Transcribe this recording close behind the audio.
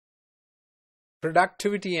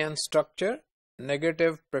Productivity and structure,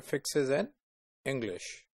 negative prefixes in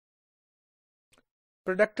English.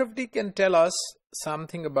 Productivity can tell us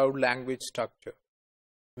something about language structure.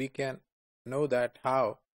 We can know that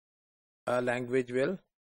how a language will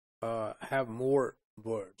have more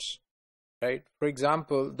words, right? For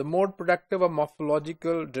example, the more productive a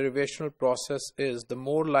morphological derivational process is, the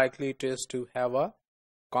more likely it is to have a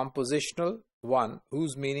compositional one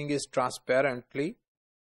whose meaning is transparently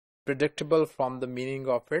predictable from the meaning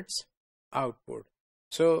of its output.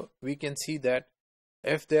 So we can see that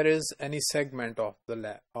if there is any segment of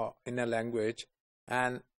the in a language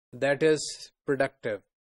and that is productive,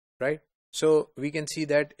 right? So we can see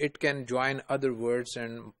that it can join other words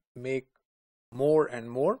and make more and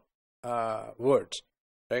more words,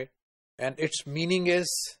 right? And its meaning is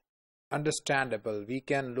understandable. We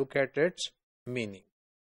can look at its meaning.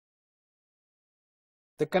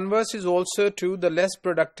 The converse is also true. The less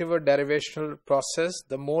productive a derivational process,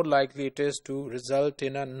 the more likely it is to result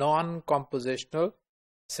in a non-compositional,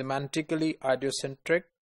 semantically idiocentric,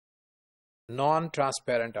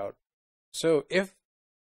 non-transparent output. So if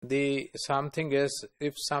some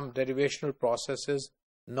derivational process is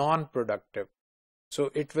non-productive,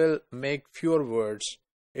 so it will make fewer words.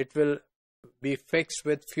 It will be fixed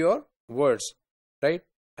with fewer words, right?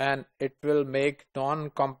 And it will make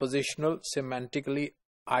non-compositional, semantically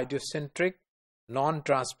idiocentric,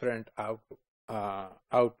 non-transparent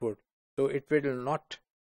output. So it will not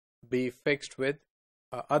be fixed with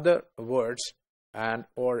other words,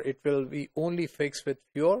 or it will be only fixed with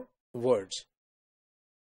fewer words.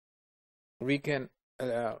 We can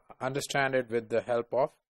understand it with the help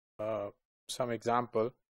of some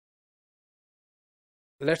example.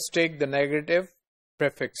 Let's take the negative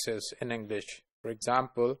prefixes in English. For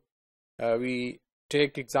example, we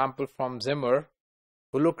take example from Zimmer,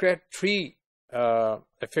 who looked at three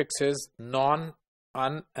affixes: non,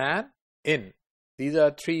 un, and in. These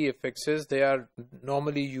are three affixes. They are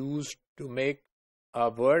normally used to make a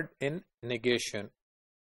word in negation,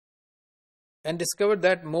 and discovered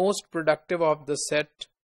that most productive of the set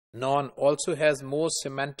non also has most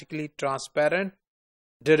semantically transparent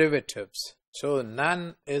derivatives. So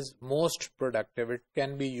none is most productive. It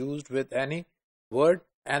can be used with any word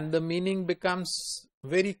and the meaning becomes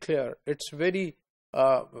very clear. It's very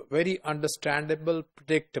understandable,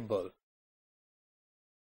 predictable.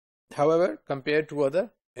 However, compared to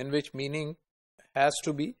other, in which meaning has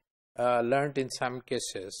to be learnt in some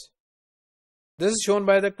cases. This is shown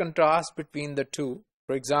by the contrast between the two.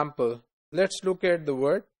 For example, let's look at the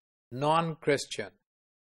word non-Christian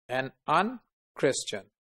and un-Christian,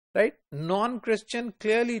 right? Non-Christian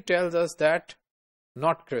clearly tells us that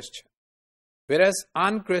not Christian, whereas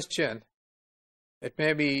un-Christian,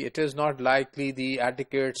 it is not likely the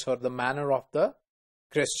etiquettes or the manner of the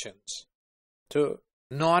Christians. So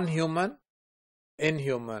non-human,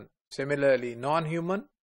 inhuman. Similarly, non-human,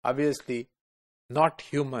 obviously not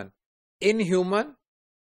human. Inhuman,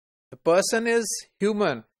 the person is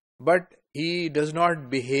human, but he does not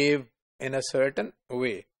behave in a certain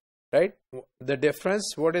way, right? The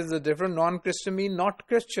difference, what is the difference? Non-Christian mean not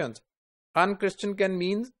Christians. Un-Christian can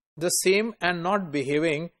mean the same and not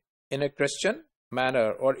behaving in a Christian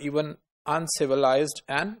manner, or even uncivilized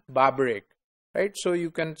and barbaric, right? So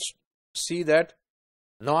you can see that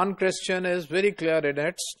non-Christian is very clear in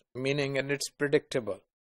its meaning and it's predictable.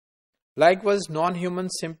 Likewise, non-human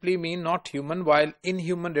simply mean not human, while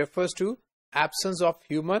inhuman refers to absence of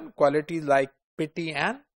human qualities like pity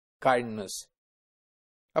and kindness.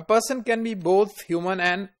 A person can be both human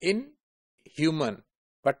and inhuman,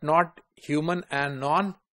 but not human and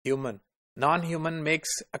non-human. Non-human makes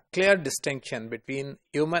a clear distinction between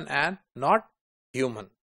human and not human.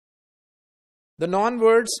 The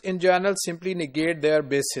non-words in general simply negate their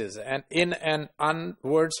bases, and in and un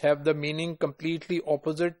words have the meaning completely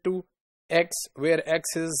opposite to X, where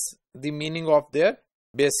X is the meaning of their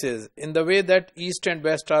bases, in the way that east and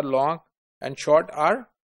west are long and short are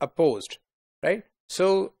opposed, right?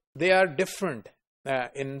 So they are different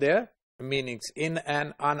in their meanings. In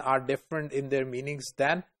and un are different in their meanings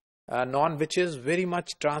than non, which is very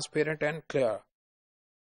much transparent and clear.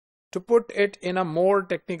 To put it in a more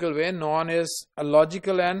technical way, non is a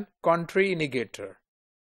logical and contrary negator.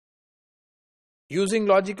 Using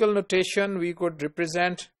logical notation, we could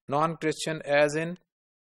represent non-Christian as in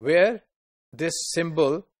where this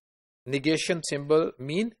symbol, negation symbol,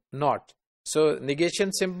 mean not. So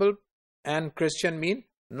negation symbol and Christian mean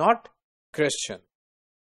not Christian.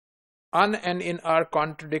 Un and in are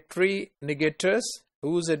contradictory negators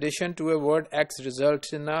whose addition to a word X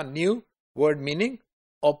results in a new word meaning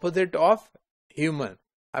opposite of human.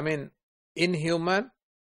 I mean, inhuman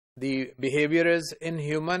the behavior is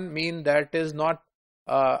inhuman mean that is not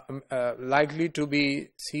likely to be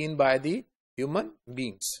seen by the human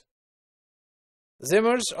beings.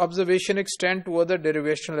 Zimmer's observation extend to other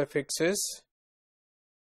derivational affixes,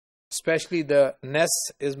 especially the ness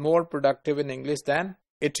is more productive in English than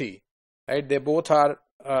itty. Right? They both are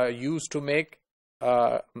used to make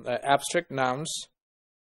abstract nouns.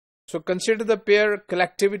 So consider the pair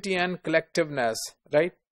collectivity and collectiveness,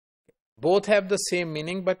 right? Both have the same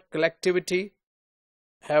meaning, but collectivity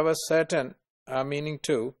have a certain meaning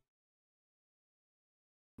too.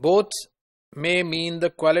 Both may mean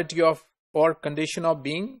the quality of or condition of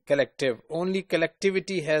being collective. Only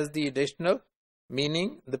collectivity has the additional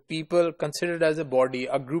meaning, the people considered as a body,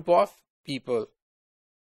 a group of people.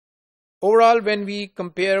 Overall, when we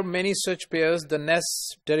compare many such pairs, the ness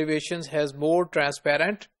derivations has more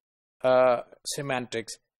transparent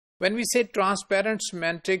semantics. When we say transparent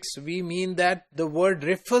semantics, we mean that the word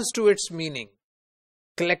refers to its meaning.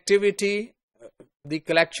 Collectivity, the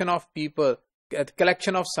collection of people, a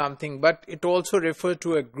collection of something, but it also refers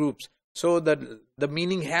to a groups. So the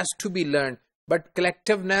meaning has to be learned. But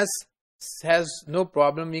collectiveness has no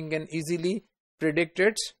problem. We can easily predict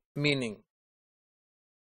its meaning.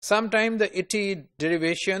 Sometimes the itty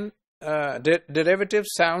derivation derivative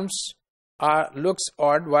sounds looks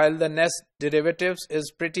odd, while the ness derivatives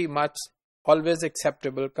is pretty much always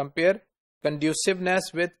acceptable. Compare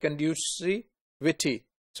conduciveness with conducivity.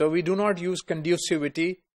 So we do not use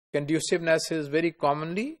conducivity. Conduciveness is very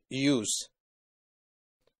commonly used.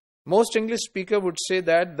 Most English speaker would say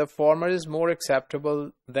that the former is more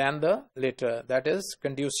acceptable than the latter, that is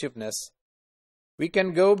conduciveness. We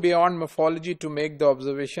can go beyond morphology to make the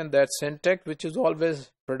observation that syntax, which is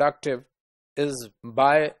always productive, is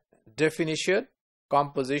by definition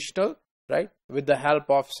compositional, right? With the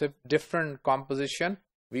help of different composition,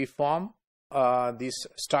 we form this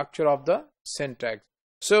structure of the syntax.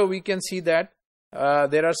 So we can see that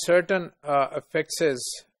there are certain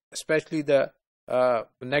affixes, especially the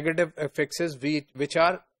negative affixes, which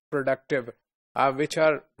are productive, which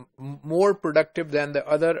are more productive than the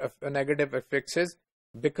other negative affixes,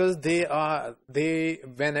 because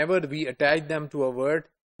whenever we attach them to a word,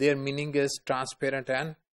 their meaning is transparent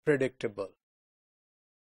and predictable.